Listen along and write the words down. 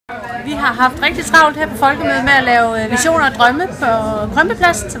Vi har haft rigtig travlt her på Folkemødet med at lave visioner og drømme på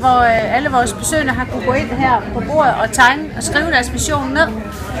krympeplast, hvor alle vores besøgende har kunnet gå ind her på bordet og tegne og skrive deres vision ned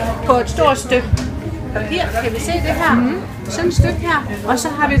på et stort stykke papir. Kan vi se det her? Sådan et stykke her. Og så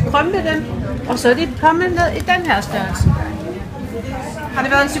har vi krympet den, og så er de kommet ned i den her størrelse. Har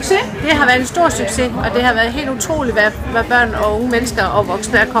det været en succes? Det har været en stor succes, og det har været helt utroligt, hvad børn og unge mennesker og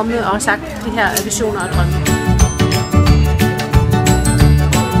voksne er kommet og sagt de her visioner og drømme.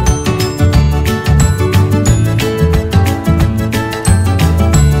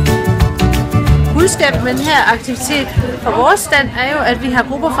 Budskabet med den her aktivitet fra vores stand er jo, at vi har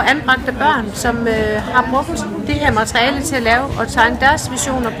grupper for anbragte børn, som har brugt det her materiale til at lave og tegne deres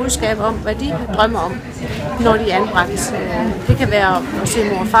visioner og budskab om, hvad de drømmer om, når de er anbragt. Det kan være at se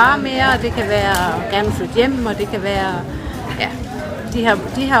mor og far mere, det kan være at gerne flytte hjem, og det kan være, ja,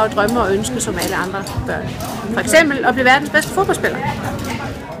 de har jo drømme og ønsker som alle andre børn. For eksempel at blive verdens bedste fodboldspiller.